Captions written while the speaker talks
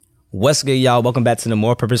What's good, y'all? Welcome back to the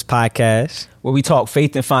More Purpose Podcast, where we talk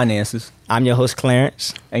faith and finances. I'm your host,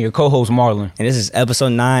 Clarence. And your co-host, Marlon. And this is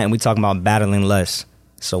episode 9, and we talking about battling lust.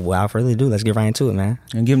 So without further ado, let's get right into it, man.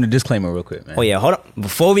 And give him the disclaimer real quick, man. Oh, yeah. Hold on.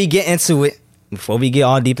 Before we get into it, before we get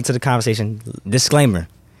all deep into the conversation, disclaimer.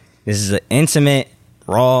 This is an intimate,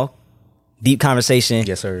 raw, deep conversation.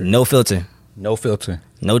 Yes, sir. No filter. No filter.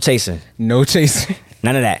 No chaser. No chaser.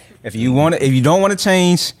 None of that. If you don't want to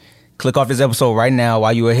change, click off this episode right now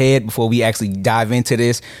while you're ahead before we actually dive into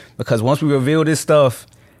this. Because once we reveal this stuff,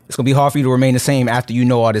 it's going to be hard for you to remain the same after you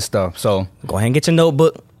know all this stuff. So go ahead and get your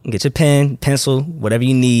notebook, get your pen, pencil, whatever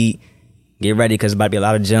you need. Get ready because there's about to be a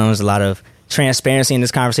lot of gems, a lot of transparency in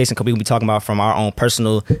this conversation because we will be talking about from our own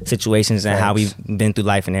personal situations and how we've been through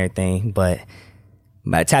life and everything. But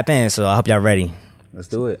tap in, so I hope y'all ready. Let's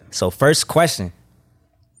do it. So first question,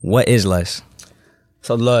 what is lust?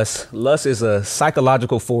 So lust is a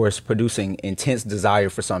psychological force producing intense desire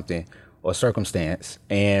for something or circumstance.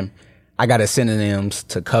 And I got synonyms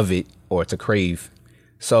to covet or to crave.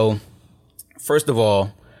 So first of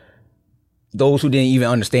all, those who didn't even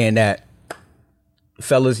understand that,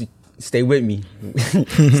 fellas, stay with me.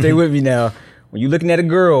 Stay with me now. When you're looking at a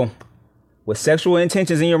girl with sexual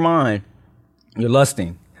intentions in your mind, you're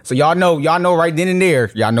lusting. So y'all know right then and there,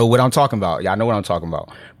 y'all know what I'm talking about. Y'all know what I'm talking about.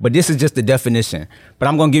 But this is just the definition. But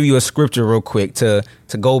I'm going to give you a scripture real quick to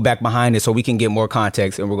go back behind it so we can get more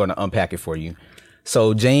context and we're going to unpack it for you.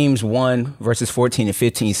 So James 1 verses 14 and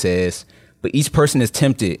 15 says, "But each person is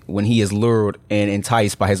tempted when he is lured and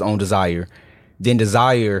enticed by his own desire. Then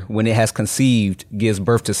desire, when it has conceived, gives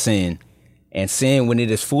birth to sin. And sin, when it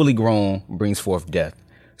is fully grown, brings forth death."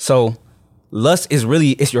 So lust is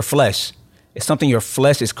really, it's your flesh. It's something your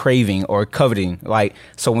flesh is craving or coveting. Like,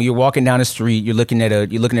 so when you're walking down the street, you're looking at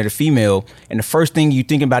a female, and the first thing you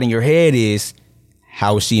think about in your head is,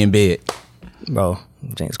 how is she in bed? Bro,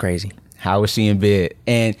 James crazy. How is she in bed?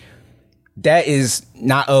 And that is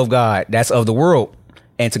not of God. That's of the world.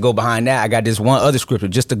 And to go behind that, I got this one other scripture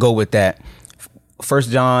just to go with that. 1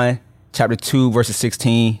 John chapter 2, verses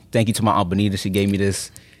 16. Thank you to my Aunt Benita. She gave me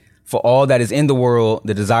this. "For all that is in the world,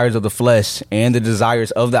 the desires of the flesh and the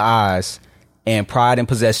desires of the eyes and pride and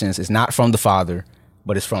possessions is not from the Father,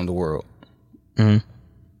 but it's from the world." Mm-hmm.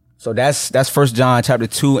 So that's 1 John chapter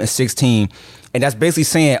 2 and 16. And that's basically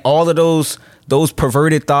saying all of those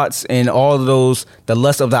perverted thoughts and all of those, the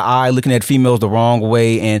lust of the eye, looking at females the wrong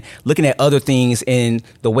way and looking at other things in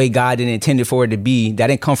the way God didn't intend it for it to be, that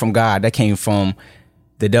didn't come from God. That came from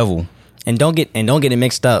the devil. And don't get it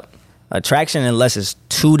mixed up. Attraction and lust is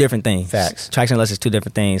two different things. Facts. Attraction and lust is two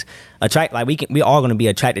different things. We all going to be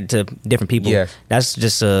attracted to different people. Yes. That's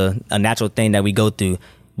just a natural thing that we go through.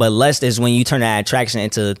 But lust is when you turn that attraction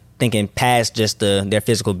into thinking past just their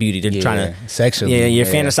physical beauty. They're trying to sexually. Yeah, you're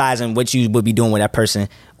fantasizing what you would be doing with that person,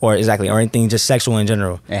 or anything just sexual in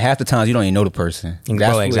general. And half the times you don't even know the person.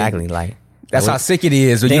 Exactly. That's how sick it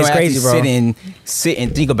is. When you don't crazy, actually sit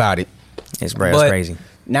and think about it. It's crazy.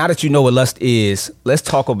 Now that you know what lust is, let's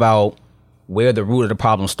talk about where the root of the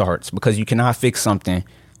problem starts, because you cannot fix something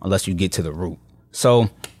unless you get to the root. So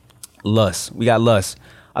lust, we got lust.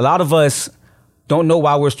 A lot of us don't know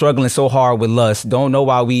why we're struggling so hard with lust, don't know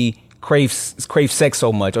why we crave sex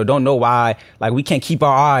so much, or don't know why we can't keep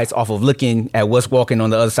our eyes off of looking at what's walking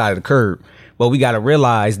on the other side of the curb. But we got to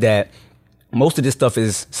realize that most of this stuff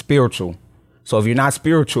is spiritual. So if you're not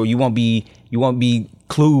spiritual, you won't be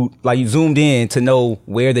clued, you zoomed in to know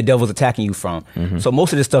where the devil's attacking you from. Mm-hmm. So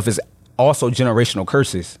most of this stuff is also generational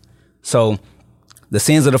curses. So the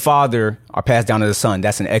sins of the father are passed down to the son.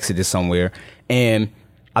 That's in Exodus somewhere. And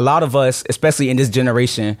a lot of us, especially in this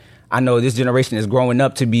generation, I know this generation is growing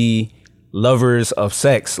up to be lovers of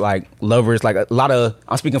sex, a lot of,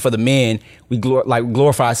 I'm speaking for the men, we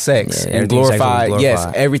glorify sex and glorify,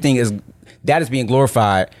 everything is being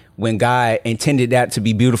glorified when God intended that to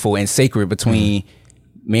be beautiful and sacred between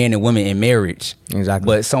man and woman in marriage. Exactly.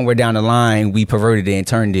 But somewhere down the line, we perverted it and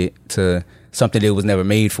turned it to something that it was never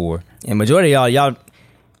made for. And majority of y'all,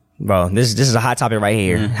 bro, this is a hot topic right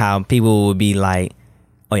here. Mm-hmm. How people would be like,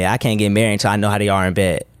 "Oh yeah, I can't get married until I know how they are in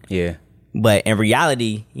bed." Yeah. But in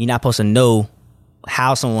reality, you're not supposed to know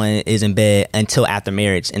how someone is in bed until after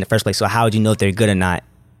marriage in the first place. So how would you know if they're good or not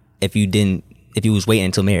if you was waiting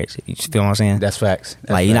until marriage? You feel what I'm saying? That's facts.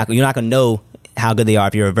 You're not gonna know how good they are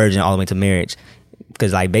if you're a virgin all the way to marriage.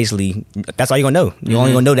 Because basically that's all you're gonna know. You're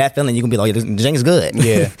only gonna know that feeling. You're gonna be like, "Oh, this drink is good."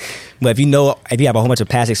 Yeah. But if you have a whole bunch of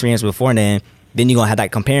past experience before then you're gonna have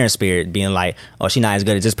that comparing spirit, being like, "Oh, she's not as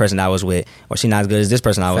good as this person I was with," or "She's not as good as this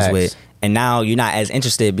person I was with." And now you're not as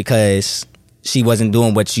interested because she wasn't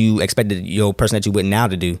doing what you expected your person that you with now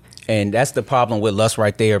to do. And that's the problem with lust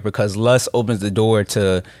right there, because lust opens the door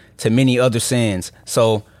to to many other sins.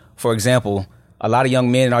 So, for example, a lot of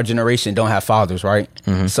young men in our generation don't have fathers, right?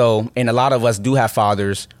 So, and a lot of us do have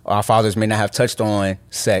fathers. Our fathers may not have touched on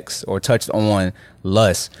sex or touched on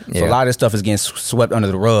lust. So a lot of this stuff is getting swept under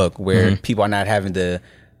the rug, where people are not having the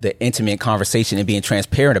intimate conversation and being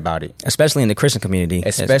transparent about it. Especially in the Christian community.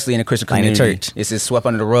 Especially in the Christian community. Like in the church. It's just swept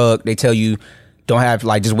under the rug. They tell you, don't have,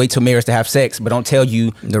 like, just wait till marriage to have sex, but don't tell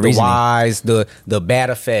you the whys, the bad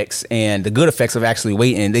effects and the good effects of actually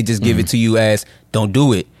waiting. They just give it to you as, don't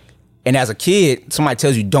do it. And as a kid, somebody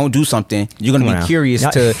tells you don't do something, you're going to be curious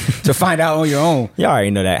to find out on your own. You already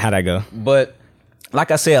know that. How'd that go? But like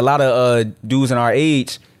I said, a lot of dudes in our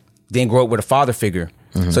age didn't grow up with a father figure.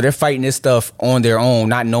 So they're fighting this stuff on their own,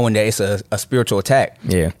 not knowing that it's a spiritual attack.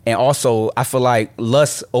 Yeah. And also, I feel like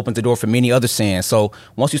lust opens the door for many other sins. So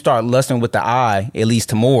once you start lusting with the eye, it leads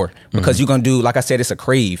to more. Because you're going to do, like I said, it's a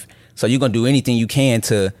crave. So you're going to do anything you can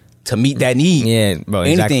to meet that need. Yeah, bro,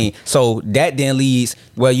 exactly. Anything. So that then leads,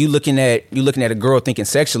 well, you're looking at a girl thinking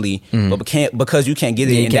sexually, but because you can't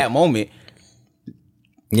get it in that moment.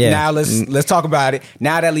 Yeah. Now let's talk about it.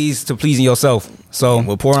 Now that leads to pleasing yourself. So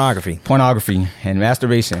with pornography and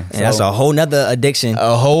masturbation. And that's a whole nother addiction.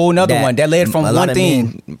 A whole nother one that led from one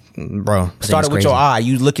thing. Bro, started with your eye.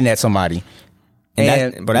 You looking at somebody.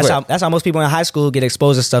 But that's how most people in high school get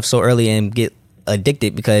exposed to stuff so early and get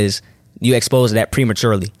addicted, because you expose to that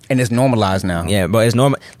prematurely. And it's normalized now. Yeah, but it's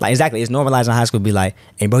normal. Like, exactly, it's normalized in high school. Be like,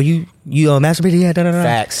 hey, bro, you masturbated yet?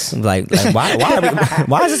 Facts. Like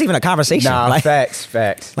why is this even a conversation? Nah, like, facts.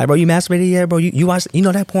 Like, bro, you masturbated yet, bro? You watch? You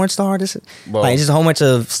know that porn star? This, like, it's just a whole bunch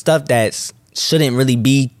of stuff that shouldn't really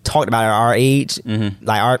be talked about at our age.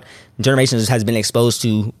 Like, our generation has been exposed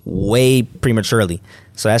to way prematurely.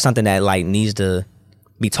 So that's something that, like, needs to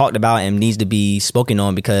be talked about and needs to be spoken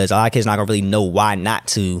on, because a lot of kids not gonna really know why not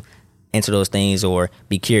to into those things or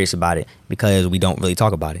be curious about it, because we don't really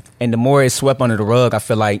talk about it. And the more it's swept under the rug, I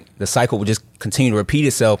feel like the cycle will just continue to repeat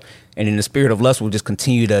itself, and in the spirit of lust will just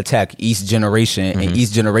continue to attack each generation and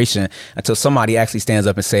each generation until somebody actually stands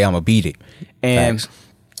up and say, I'm gonna beat it. And Thanks.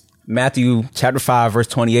 Matthew chapter 5 verse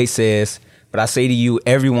 28 says, but I say to you,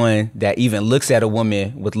 everyone that even looks at a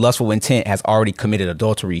woman with lustful intent has already committed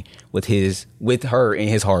adultery with her in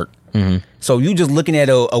his heart. So you just looking at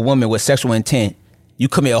a woman with sexual intent, you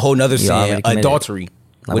commit a whole nother sin, adultery,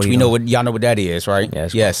 which we know y'all know what that is, right?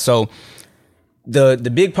 Yes. So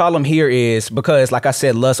the big problem here is because, like I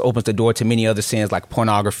said, lust opens the door to many other sins like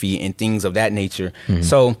pornography and things of that nature.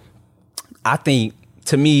 So I think,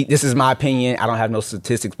 to me, this is my opinion. I don't have no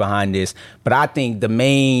statistics behind this, but I think the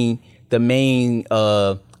main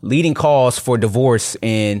leading cause for divorce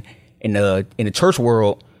in the church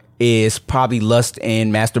world is probably lust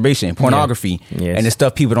and masturbation, pornography, and the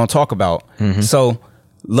stuff people don't talk about. So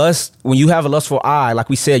lust, when you have a lustful eye, like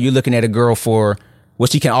we said, you're looking at a girl for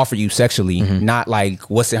what she can offer you sexually, not like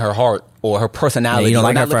what's in her heart or her personality. You don't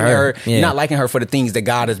like her for her. You're not liking her for the things that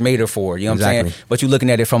God has made her for. You know what I'm saying? But you're looking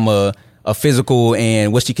at it from a physical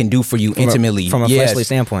and what she can do for you intimately. From a fleshly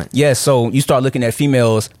standpoint. Yes. So you start looking at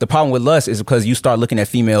females. The problem with lust is because you start looking at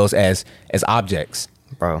females as objects,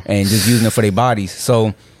 bro, and just using them for their bodies.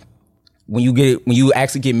 So when you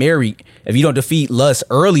actually get married, if you don't defeat lust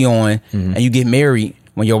early on and you get married,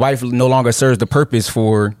 when your wife no longer serves the purpose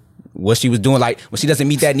for what she was doing, like when she doesn't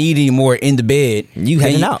meet that need anymore in the bed,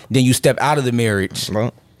 then you step out of the marriage,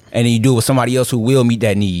 bro, and then you do it with somebody else who will meet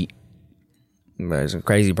that need. Bro, it's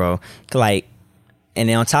crazy, bro. Like, and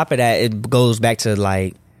then on top of that, it goes back to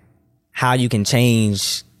like how you can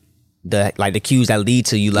change the cues that lead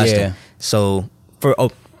to you lusting. Yeah. So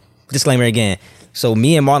disclaimer again. So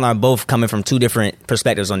me and Marlon are both coming from two different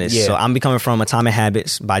perspectives on this. Yeah. So I'm becoming from Atomic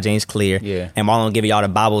Habits by James Clear. Yeah. And Marlon will give y'all the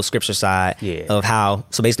Bible scripture side of how,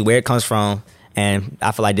 so basically where it comes from. And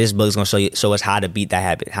I feel like this book is going to show us how to beat that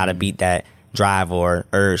habit, how to beat that drive or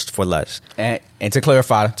urge for lust. And to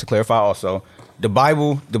clarify also, the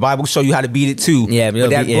Bible show you how to beat it too. Yeah,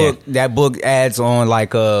 but that book adds on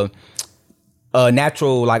like a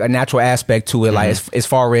natural aspect to it, like as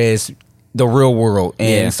far as the real world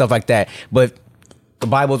and stuff like that. But the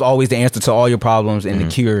Bible is always the answer to all your problems and the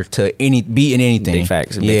cure to beating anything. Big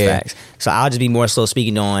facts. Big facts. So I'll just be more so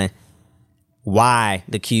speaking on why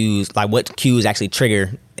the cues, like what cues actually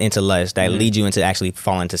trigger into lust that lead you into actually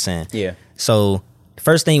falling into sin. Yeah. So the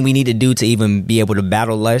first thing we need to do to even be able to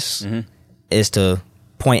battle lust is to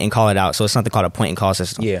point and call it out. So it's something called a point and call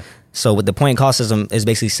system. Yeah. So with the point and call system is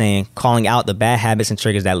basically saying, calling out the bad habits and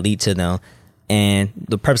triggers that lead to them. And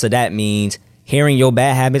the purpose of that means hearing your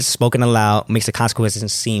bad habits spoken aloud makes the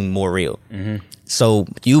consequences seem more real. So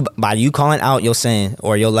by you calling out your sin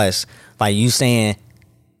or your lust, like you saying,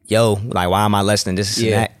 yo, like, why am I lusting this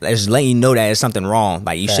and that? It's letting you know that there's something wrong.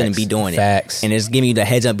 Like, you shouldn't be doing it. And it's giving you the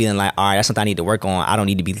heads up, being like, all right, that's something I need to work on. I don't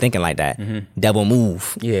need to be thinking like that. Devil,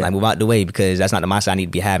 move. Like, move out the way, because that's not the mindset I need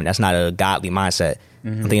to be having. That's not a godly mindset.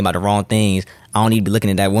 I'm thinking about the wrong things. I don't need to be looking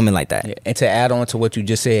at that woman like that. Yeah. And to add on to what you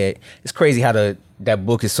just said, it's crazy how that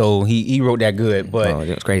book is so, he wrote that good. But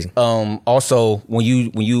it's crazy. Also, when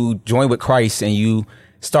you join with Christ and you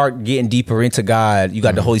start getting deeper into God, you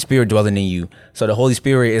got the Holy Spirit dwelling in you. So the Holy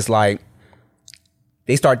Spirit is like,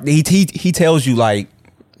 he tells you like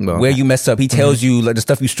where you messed up. He tells you like the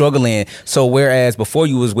stuff you struggle in. So whereas before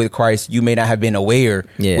you was with Christ, you may not have been aware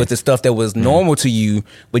with the stuff that was normal to you,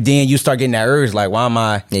 but then you start getting that urge like, why am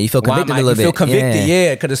I? Yeah, you feel convicted a little bit. You feel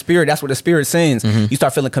convicted, because the Spirit, that's what the Spirit sends. You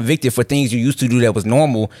start feeling convicted for things you used to do that was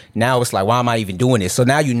normal. Now it's like, why am I even doing this? So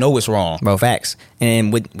now you know it's wrong. Bro, facts.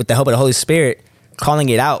 And with the help of the Holy Spirit, calling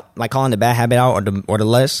it out, like calling the bad habit out or the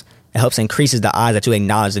lust, it helps increases the odds that you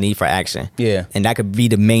acknowledge the need for action. Yeah. And that could be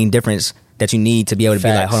the main difference that you need to be able to be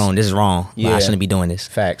like, hold on, this is wrong. I shouldn't be doing this.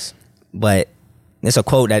 Facts. But it's a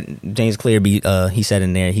quote that James Clear he said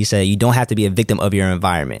in there. He said, you don't have to be a victim of your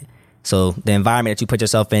environment. So the environment that you put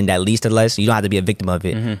yourself in that leads to lust, you don't have to be a victim of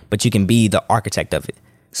it, but you can be the architect of it.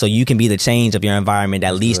 So you can be the change of your environment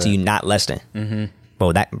that leads to you not lusting.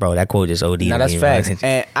 Bro, that quote is OD. No, that's facts.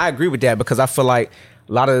 And I agree with that, because I feel like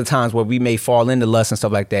a lot of the times where we may fall into lust and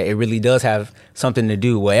stuff like that, it really does have something to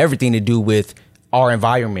do, everything to do with our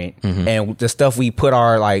environment and the stuff we put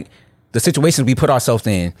the situations we put ourselves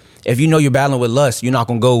in. If you know you're battling with lust, you're not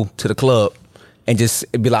going to go to the club and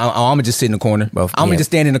just be like, I'm going to just sit in the corner. I'm going to just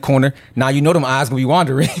stand in the corner. Now, you know them eyes going to be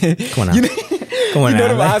wandering. Come on now. Come on now. You know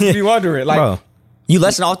them eyes going to be wandering. Like, bro, you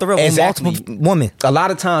lusting off the road with multiple women. A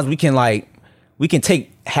lot of times we can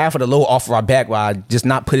take half of the load off of our back by just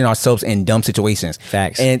not putting ourselves in dumb situations.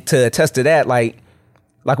 Facts. And to attest to that, like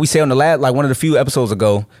we said on the one of the few episodes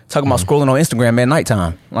ago, talking about scrolling on Instagram at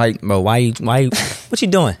nighttime. Like, bro, why you what you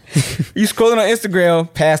doing? You scrolling on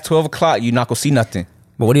Instagram past 12 o'clock, you're not gonna see nothing.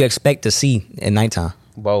 But what do you expect to see at nighttime?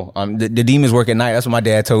 Bro, the demons work at night. That's what my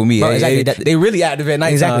dad told me. Bro, exactly. They really active at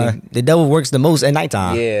nighttime. Exactly. The devil works the most at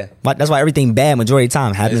nighttime. Yeah. But that's why everything bad majority of the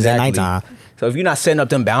time happens at nighttime. So if you're not setting up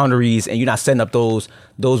them boundaries and you're not setting up those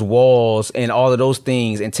walls and all of those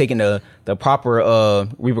things and taking the proper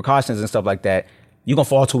repercussions and stuff like that, you're going to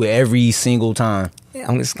fall to it every single time. Yeah,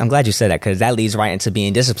 I'm glad you said that, because that leads right into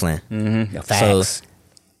being disciplined. Facts. So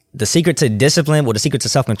the secret to discipline, the secret to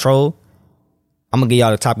self-control, I'm going to give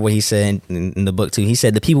y'all the top of what he said in the book too. He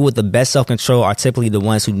said the people with the best self-control are typically the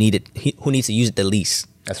ones who need to use it the least.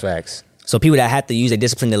 That's facts. So people that have to use their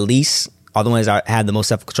discipline the least are the ones that have the most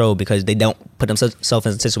self-control, because they don't put themselves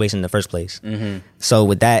in a situation in the first place. So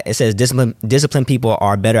with that, it says disciplined people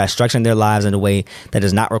are better at structuring their lives in a way that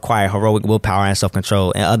does not require heroic willpower and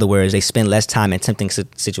self-control. In other words, they spend less time in tempting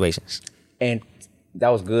situations. And that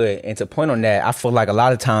was good. And to point on that, I feel like a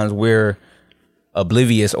lot of times we're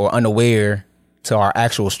oblivious or unaware to our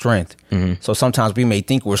actual strength. So sometimes we may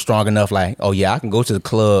think we're strong enough, like, oh yeah, I can go to the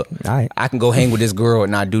club. Right. I can go hang with this girl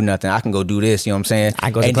and not do nothing. I can go do this, you know what I'm saying? I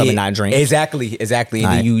can go to the club and not drink. Exactly. And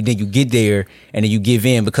then you get there and then you give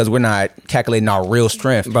in because we're not calculating our real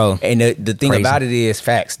strength. Bro. And the thing about it is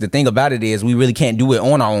facts. The thing about it is we really can't do it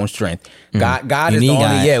on our own strength. God is the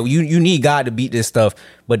only, you need God to beat this stuff.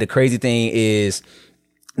 But the crazy thing is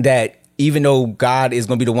that even though God is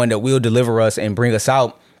going to be the one that will deliver us and bring us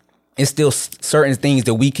out, it's still certain things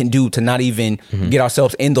that we can do to not even get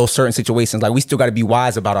ourselves in those certain situations. Like, we still got to be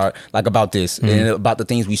wise about this and about the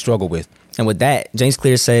things we struggle with. And with that, James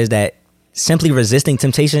Clear says that simply resisting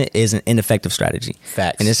temptation is an ineffective strategy.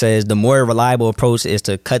 Facts. And it says the more reliable approach is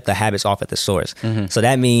to cut the habits off at the source. So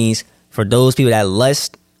that means for those people that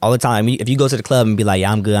lust all the time, if you go to the club and be like,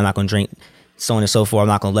 yeah, I'm good, I'm not going to drink, so on and so forth, I'm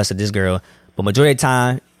not going to lust at this girl. But majority of the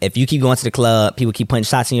time, if you keep going to the club, people keep putting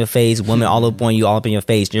shots in your face, women all up on you, all up in your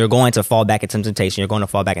face, you're going to fall back into temptation. You're going to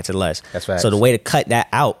fall back into lust. That's right. So the way to cut that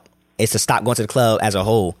out is to stop going to the club as a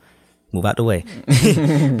whole. Move out the way.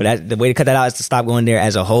 But the way to cut that out is to stop going there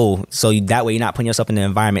as a whole. So that way you're not putting yourself in the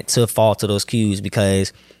environment to fall to those cues,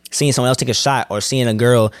 because seeing someone else take a shot or seeing a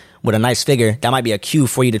girl with a nice figure, that might be a cue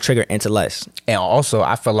for you to trigger into lust. And also,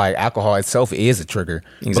 I feel like alcohol itself is a trigger.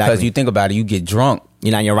 Exactly. Because you think about it, you get drunk.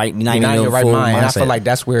 You're not in your right, you're not in your right mind. And I feel mindset. like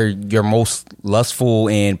that's where your most lustful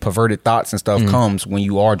and perverted thoughts and stuff comes, when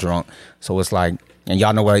you are drunk. So it's like, and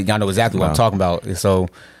y'all know exactly what I'm talking about. So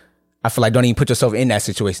I feel like don't even put yourself in that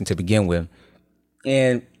situation to begin with.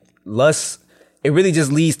 And lust, it really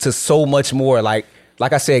just leads to so much more. Like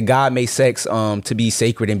I said, God made sex to be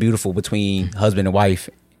sacred and beautiful between husband and wife,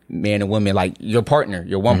 man and woman, like your partner,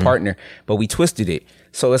 your one partner, but we twisted it.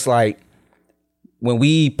 So it's like, when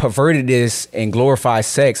we perverted this and glorify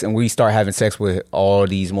sex and we start having sex with all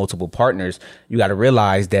these multiple partners, you got to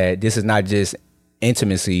realize that this is not just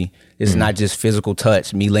intimacy. This is not just physical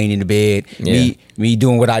touch, me laying in the bed, me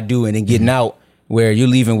doing what I do and then getting out, where you're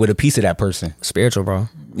leaving with a piece of that person. Spiritual, bro.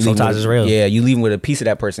 Soul ties is real. Yeah, you leaving with a piece of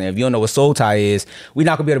that person. If you don't know what soul tie is, we're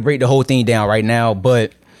not going to be able to break the whole thing down right now,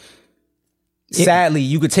 but sadly,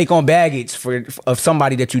 you could take on baggage of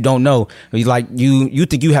somebody that you don't know. Like you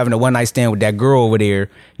think you having a one night stand with that girl over there.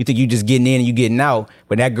 You think you just getting in and you getting out,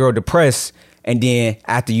 but that girl depressed. And then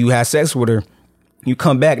after you have sex with her, you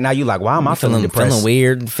come back. Now you like, why am I feeling depressed? Feeling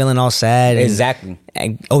weird, feeling all sad. Exactly.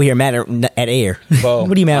 And over here mad at air. Bro,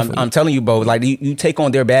 what are you mad for? I'm telling you, bro. Like you take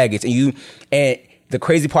on their baggage, and the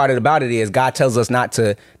crazy part about it is God tells us not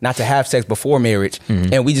to have sex before marriage,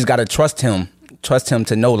 and we just got to trust him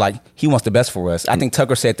to know like he wants the best for us. I think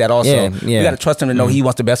Tucker said that also. We got to trust him to know he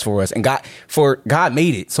wants the best for us. And God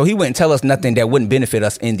made it. So he wouldn't tell us nothing that wouldn't benefit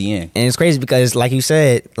us in the end. And it's crazy because like you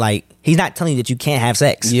said, like he's not telling you that you can't have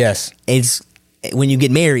sex. Yes. It's when you get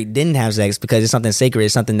married, didn't have sex because it's something sacred.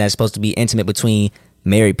 It's something that's supposed to be intimate between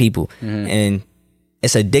married people. And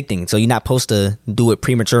it's addicting. So you're not supposed to do it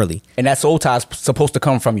prematurely. And that soul tie is supposed to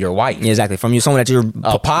come from your wife. Yeah, exactly. From someone that you're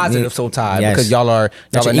a positive soul tie, yes. because y'all are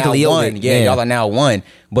now one. Yeah, y'all are now one.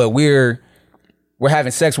 But we're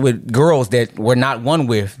having sex with girls that we're not one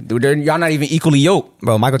with. Y'all not even equally yoked.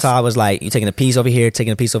 Bro, Michael Todd was like, you taking a piece over here,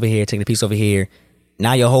 taking a piece over here, taking a piece over here.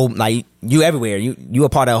 Now your whole, like, you everywhere. You a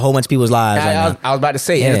part of a whole bunch of people's lives. I was about to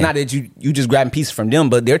say, and it's not that you just grabbing pieces from them,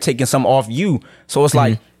 but they're taking some off you. So it's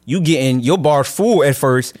like, you getting your bar's full at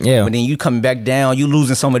first, but then you coming back down, you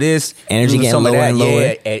losing some of this, energy getting lower and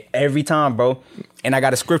lower. Yeah, every time, bro. And I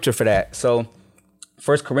got a scripture for that. So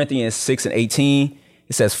 1 Corinthians 6:18,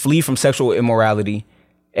 it says, flee from sexual immorality.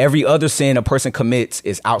 Every other sin a person commits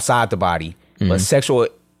is outside the body, but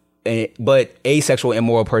a sexual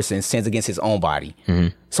immoral person sins against his own body.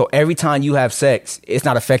 So every time you have sex, it's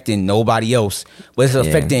not affecting nobody else, but it's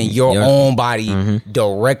affecting your own body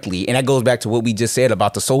directly. And that goes back to what we just said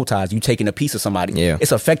about the soul ties. You taking a piece of somebody.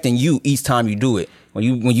 It's affecting you each time you do it. When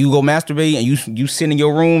you go masturbate and you sit in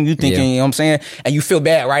your room, you thinking, you know what I'm saying? And you feel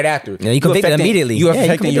bad right after. Yeah, you convict it immediately. You're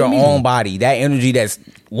affecting your own body. That energy that's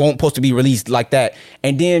won't supposed to be released like that.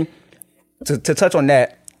 And then to touch on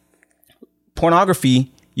that,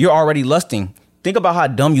 pornography, you're already lusting. Think about how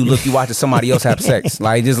dumb you look. You watching somebody else have sex.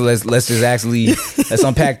 Like, just let's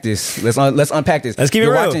unpack this. Let's unpack this. Let's keep it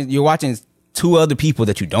real. You're watching two other people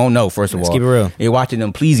that you don't know. First of all, let's keep it real. You're watching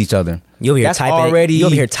them please each other. You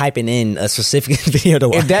over here typing in a specific video to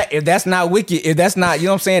watch. If that's not wicked, if that's not, you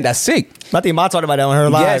know what I'm saying, that's sick. I think Ma talked about that on her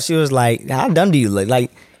live. Yes. She was like, "How dumb do you look? Like,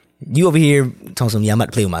 you over here telling me I'm about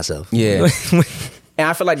to play with myself." Yeah. And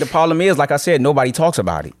I feel like the problem is, like I said, nobody talks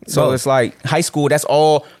about it. So it's like high school, that's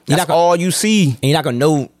all you see. And you're not going to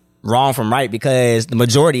know wrong from right because the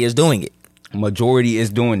majority is doing it. Majority is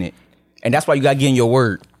doing it. And that's why you got to get in your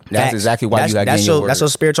word. That's exactly why you got to get in your word. That's your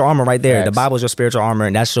spiritual armor right there. Facts. The Bible is your spiritual armor,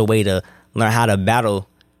 and that's your way to learn how to battle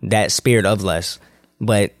that spirit of lust.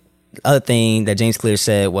 But the other thing that James Clear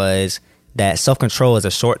said was that self-control is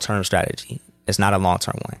a short-term strategy. It's not a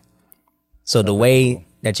long-term one. So the way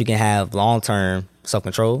that you can have long-term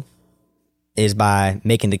self-control is by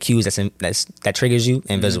making the cues that triggers you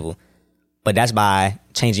invisible. But that's by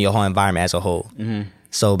changing your whole environment as a whole.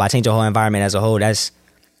 So by changing your whole environment as a whole, that's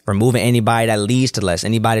removing anybody that leads to lust.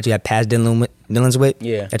 Anybody that you have past dealings with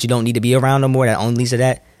that you don't need to be around no more, that only leads to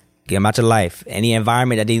that, get them out your life. Any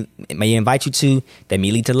environment that they may invite you to that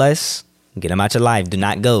may lead to lust, get them out your life. Do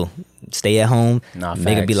not go. Stay at home.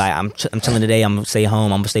 Make it be like, I'm chilling today. I'm going to stay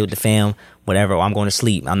home. I'm going to stay with the fam, whatever. Or I'm going to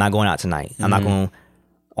sleep. I'm not going out tonight. I'm not going.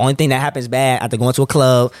 Only thing that happens bad after going to a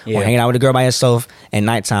club or hanging out with a girl by yourself at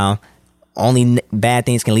nighttime, only bad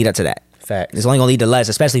things can lead up to that. Facts. It's only going to lead to less,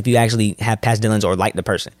 especially if you actually have past dealings or like the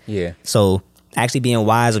person. Yeah. So actually being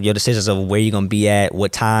wise of your decisions of where you're going to be at,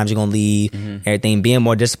 what times you're going to leave, everything, being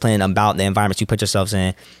more disciplined about the environment you put yourselves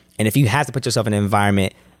in. And if you have to put yourself in an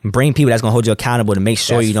environment, bring people that's going to hold you accountable to make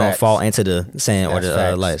sure you don't fall into the sin or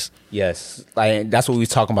the lust. Yes. Like, that's what we was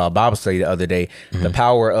talking about Bible study the other day, the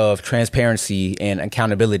power of transparency and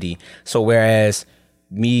accountability. So whereas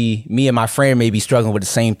me and my friend may be struggling with the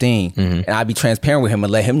same thing, and I'd be transparent with him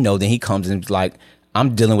and let him know, then he comes and like,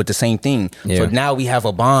 I'm dealing with the same thing. So now we have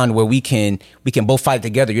a bond where we can both fight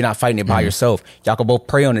together. You're not fighting it by yourself. Y'all can both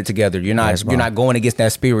pray on it together. You're not going against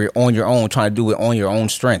that spirit on your own, trying to do it on your own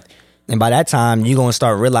strength. And by that time, you're going to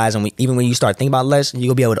start realizing, even when you start thinking about lust, you're going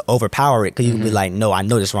to be able to overpower it because you're going to be like, no, I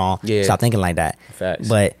know this wrong. Stop thinking like that. Facts.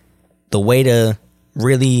 But the way to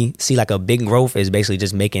really see like a big growth is basically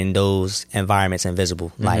just making those environments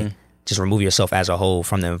invisible. Like just remove yourself as a whole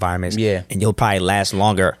from the environments. Yeah. And you'll probably last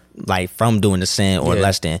longer, like from doing the sin or Yeah.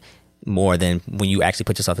 less than more than when you actually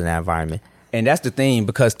put yourself in that environment. And that's the thing,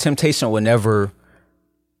 because temptation would never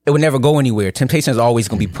go anywhere. Temptation is always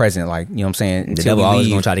going to be present. Like, you know what I'm saying? The Until devil we always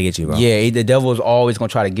leave. gonna try to get you, bro. Yeah, the devil is always going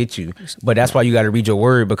to try to get you. But that's why you got to read your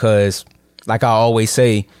word, because like I always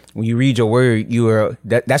say, when you read your word,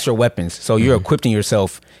 that's your weapons. So you're equipping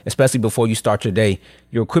yourself, especially before you start your day.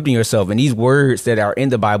 You're equipping yourself. And these words that are in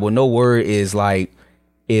the Bible, no word is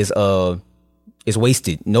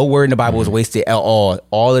wasted. No word in the Bible is wasted at all.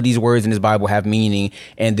 All of these words in this Bible have meaning,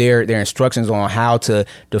 and they're instructions on how to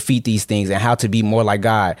defeat these things and how to be more like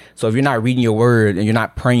God. So if you're not reading your word and you're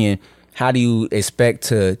not praying, how do you expect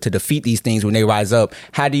to defeat these things when they rise up?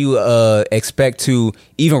 How do you expect to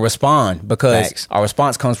even respond? Because Facts. our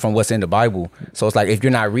response comes from what's in the Bible. So it's like, if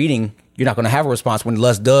you're not reading, you're not going to have a response. When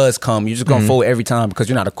lust does come, you're just going to fold every time, because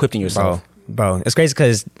you're not equipping yourself. Bro, it's crazy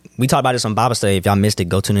because we talked about this on Bible study. If y'all missed it,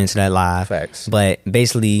 go tune into that live. Facts. But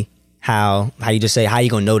basically, how you just say, how you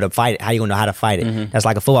gonna know to fight it? How you gonna know how to fight it? That's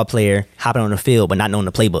like a football player hopping on the field but not knowing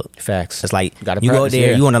the playbook. Facts. It's like Gotta you go practice,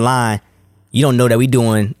 there, yeah. you on the line, you don't know that we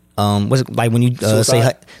doing. What's it like when you say Suicide?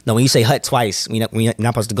 hut? No, when you say hut twice, you're not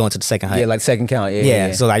supposed to go into the second hut. Yeah, like second count. Yeah,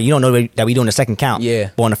 Yeah, so like you don't know that we doing the second count. Yeah.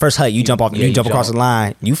 But on the first hut, you jump off, Yeah, you jump across jump. the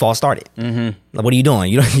line, you fall started. Mm-hmm. Like, what are you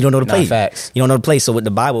doing? You don't know the Nah, play. facts. You don't know the play. So with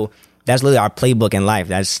the Bible, that's literally our playbook in life.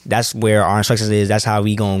 That's where our instructions is. That's how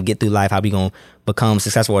we gonna get through life. How we gonna become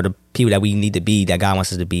successful, or the people that we need to be, that God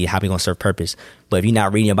wants us to be. How we gonna serve purpose. But if you're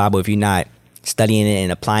not reading your Bible, if you're not studying it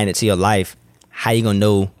and applying it to your life, how you gonna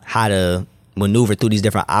know how to maneuver through these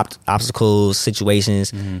different obstacles,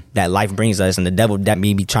 situations that life brings us, and the devil that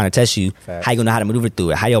may be trying to test you? Facts. How you gonna know how to maneuver through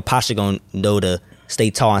it? How your posture gonna know to stay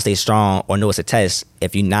tall and stay strong, or know it's a test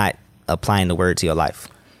if you're not applying the word to your life?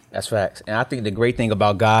 That's facts. And I think the great thing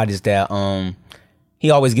about God is that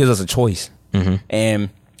he always gives us a choice. And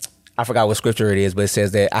I forgot what scripture it is, but it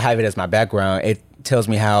says that, I have it as my background. It tells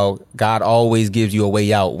me how God always gives you a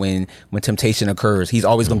way out when temptation occurs. He's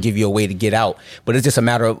always going to give you a way to get out. But it's just a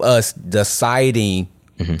matter of us deciding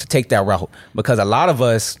to take that route. Because a lot of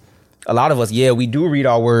us, yeah, we do read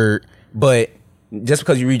our word, but just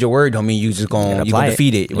because you read your word don't mean you're gonna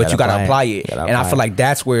defeat it. But you gotta apply it. And I feel like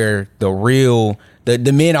that's where the real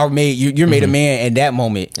the men are made. You're made a man in that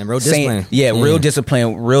moment. And real discipline. Real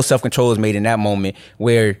discipline, real self-control is made in that moment,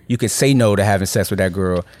 where you can say no to having sex with that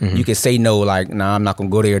girl. You can say no, like, nah, I'm not gonna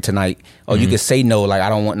go there tonight. Or you can say no, like, I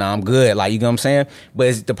don't want, nah, I'm good. Like, you know what I'm saying?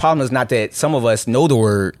 But the problem is not that some of us know the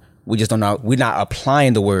word, we just don't know, we're not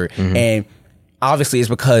applying the word. And obviously it's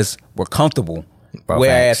because we're comfortable. Bro,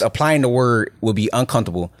 Whereas facts. applying the word will be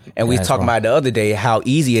uncomfortable. And we was That's talking wrong. about the other day how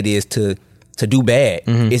easy it is to do bad.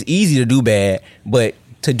 It's easy to do bad, but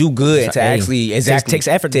to do good and to Hey, actually it takes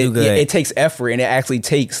effort to do good. Yeah, it takes effort, and it actually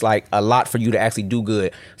takes like a lot for you to actually do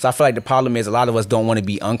good. So I feel like the problem is a lot of us don't want to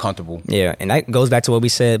be uncomfortable. Yeah, and that goes back to what we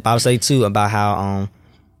said, Bible study too, about how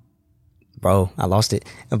bro, I lost it.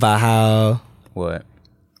 About how What?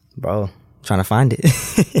 trying to find it.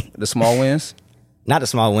 The small wins? Not the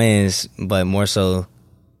small wins, but more so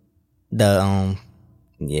the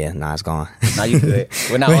it's gone. Now you good.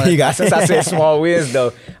 Well, now, You got- since I said small wins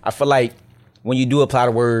though, I feel like when you do apply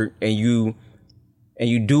the word and you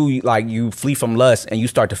do, like, you flee from lust and you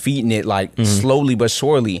start defeating it, like, slowly but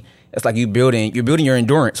surely, it's like you're building your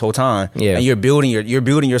endurance whole time. Yeah. And you're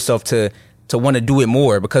building yourself to want to do it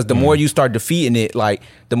more, because the more you start defeating it, like,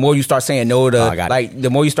 the more you start saying no to, the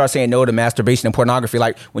more you start saying no to masturbation and pornography.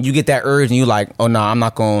 Like, when you get that urge and you like, oh no, I'm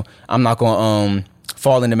not gonna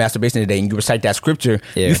fall into masturbation today, and you recite that scripture,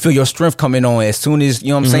 you feel your strength coming on as soon as, you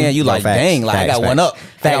know what I'm saying, you like, facts, dang, like, I got facts, one up.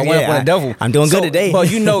 I got one up on the devil. I'm doing good today.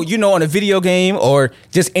 But you know, on a video game or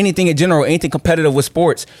just anything in general, anything competitive with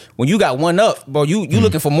sports, when you got one up, bro, you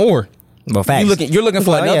looking for more. Well, facts. You're looking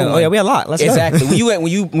for another one. Oh yeah, we had a lot. Let's exactly. go.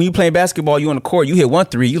 when you playing basketball, you on the court, you hit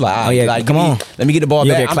 1-3, you like, like, come on, let me get the ball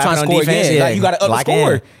You'll back. get I'm trying to clapping score on defense, again. yeah. Like, you got to up the Lock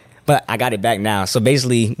score. in. But I got it back now. So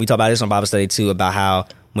basically, we talk about this on Bible study too, about how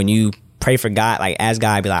when you pray for God, like, ask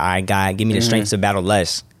God, be like, all right, God, give me the strength to battle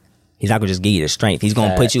less. He's not gonna just give you the strength. He's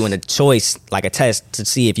gonna put you in a choice, like a test, to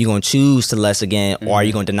see if you're gonna choose to less again, or are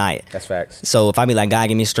you gonna deny it. That's facts. So if I be like, God,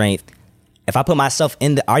 give me strength. If I put myself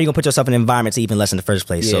are you gonna put yourself in an environment to even less in the first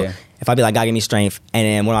place? Yeah. So if I be like, God, give me strength, and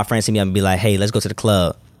then one of my friends see me, I'm gonna be like, hey, let's go to the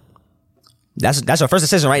club. That's your first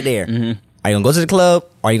decision right there. Are you gonna go to the club,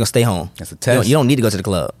 or are you gonna stay home? That's a test. You don't need to go to the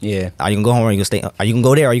club. Yeah. Are you gonna go home, or are you gonna stay? Are you gonna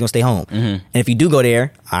go there, or are you gonna stay home? And if you do go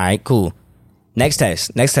there, all right, cool. Next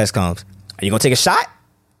test comes. Are you gonna take a shot,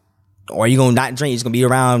 or are you gonna not drink? You're just gonna be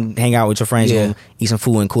around, hang out with your friends, you're gonna eat some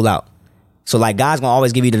food and cool out. So like, God's gonna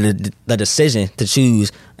always give you the decision to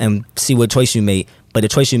choose and see what choice you make. but the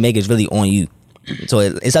choice you make is really on you. So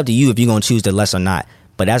it's up to you if you're going to choose the less or not.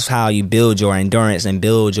 But that's how you build your endurance and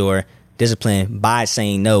build your discipline, by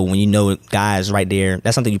saying no when you know God is right there.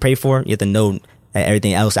 That's something you pray for. You have to know that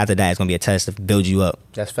everything else after that is going to be a test to build you up.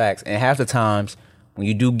 That's facts. And half the times when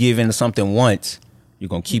you do give into something once, you're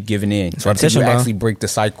going to keep giving in. So you actually break the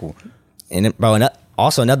cycle. And bro,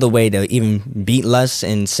 also another way to even beat lust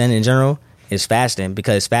and sin in general is fasting,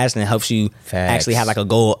 because fasting helps you actually have like a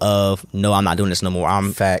goal of, no, I'm not doing this no more.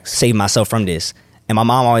 I'm saving myself from this. And my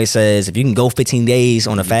mom always says, if you can go 15 days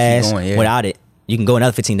on a fast without it, you can go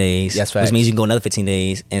another 15 days, which means you can go another 15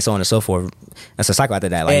 days, and so on and so forth. That's a cycle after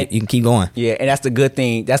that. Like, you can keep going. Yeah, and that's the good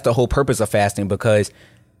thing. That's the whole purpose of fasting, because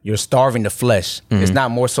you're starving the flesh. It's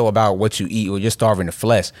not more so about what you eat, or you're starving the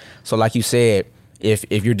flesh. So like you said, if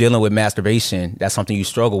you're dealing with masturbation, that's something you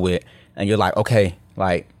struggle with, and you're like, okay,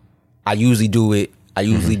 like I usually do it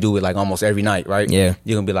like almost every night, right? Yeah.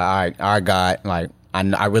 You're gonna be like, all right, God, like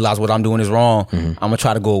I realize what I'm doing is wrong. I'm gonna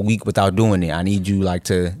try to go a week without doing it. I need you like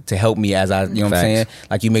to help me as I, you know what I'm saying?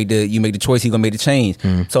 Like you make the choice, He's gonna make the change.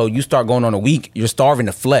 So you start going on a week, you're starving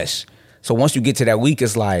the flesh. So once you get to that week,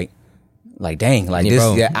 it's like dang, like this,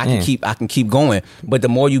 bro, I can keep going. But the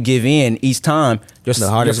more you give in each time, your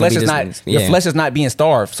flesh is not being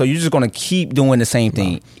starved. So you're just gonna keep doing the same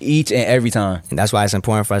thing each and every time. And that's why it's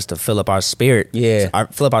important for us to fill up our spirit. Yeah,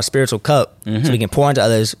 fill up our spiritual cup so we can pour into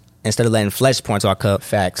others instead of letting flesh pour into our cup.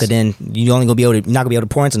 Facts. Because then you're not gonna be able to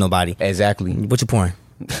pour into nobody. Exactly. What you pouring?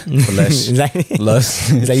 Lust. Exactly.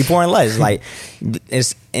 Lust. It's like you pouring lust. Like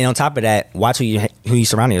and on top of that, watch who you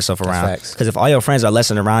surround yourself around. Because if all your friends are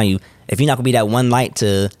less around you, if you're not gonna be that one light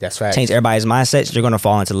to change everybody's mindsets, you're gonna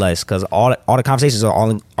fall into lust. Because all the conversations are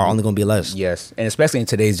only gonna be lust. Yes, and especially in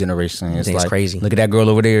today's generation, it's like crazy. Look at that girl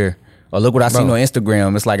over there. Or look what I seen on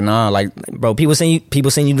Instagram. It's like, nah, like, bro, people send you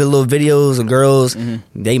the little videos of girls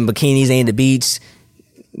they in bikinis, they in the beach.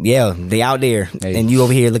 Yeah, they out there, and you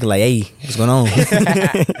over here looking like, hey, what's going on?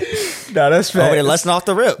 Nah, that's facts. Over there lusting off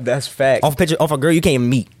the rip. That's facts. Off a girl you can't even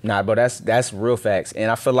meet. Nah, bro, that's real facts.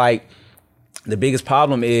 And I feel like the biggest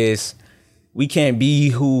problem is we can't be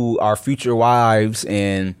who our future wives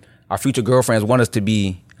and our future girlfriends want us to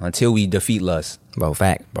be until we defeat lust. Bro,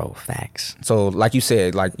 facts. So, like you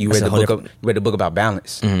said, like you read the book about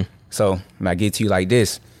balance. So, I get to you like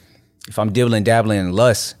this: if I'm dabbling in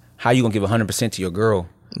lust, how you gonna give 100% to your girl?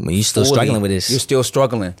 When you still struggling with this. You're still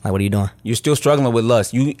struggling. Like, what are you doing? You're still struggling with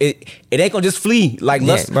lust. It ain't gonna just flee. Like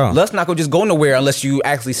lust not gonna just go nowhere unless you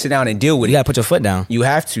actually sit down and deal with it. You gotta put your foot down. You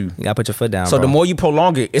have to. You gotta put your foot down. So bro. The more you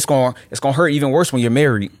prolong it, it's gonna hurt even worse when you're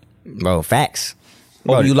married. Bro, facts.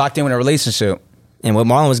 Or when you locked in with a relationship. And what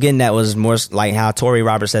Marlon was getting at was more like how Tory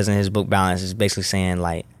Roberts says in his book Balance is basically saying,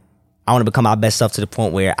 like, I want to become my best self to the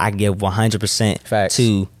point where I give 100%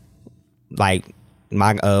 to like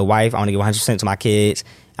my wife. I want to give 100% to my kids.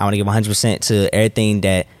 I want to give 100% to everything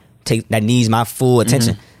that needs my full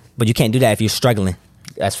attention. But you can't do that if you're struggling.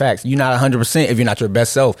 That's facts. You're not 100% if you're not your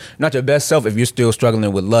best self. You're not your best self if you're still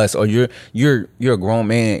struggling with lust, or you're a grown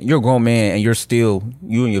man. You're a grown man and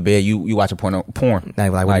you in your bed. You watching porn.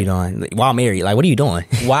 Like what are you doing? While married, like what are you doing?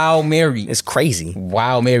 While married, it's crazy.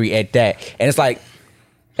 While married at that, and it's like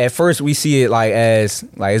at first we see it like as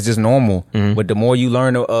like it's just normal, but the more you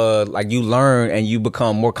learn, you learn and you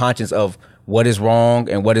become more conscious of what is wrong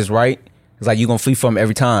and what is right. It's like you're gonna flee from it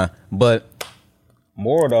every time. But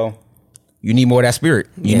more though, you need more of that spirit.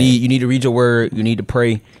 You need to read your word. You need to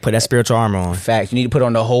pray. Put that spiritual armor on. Facts. You need to put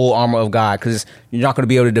on the whole armor of God, because you're not going to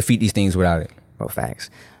be able to defeat these things without it. Bro, facts.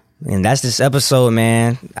 And that's this episode,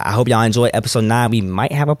 man. I hope y'all enjoyed episode 9. We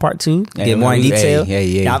might have a part 2. Get more in detail.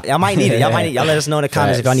 Y'all might need it. Y'all let us know in the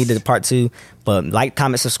comments if y'all need the part 2. But like,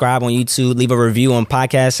 comment, subscribe on YouTube. Leave a review on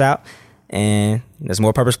Podcast Out. And there's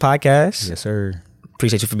More Purpose Podcast. Yes, sir.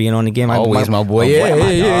 Appreciate you for being on again. My boy. Yeah.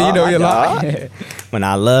 You know you're lying. When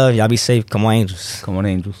I love, y'all be safe. Come on, Angels. Come on,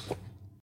 Angels.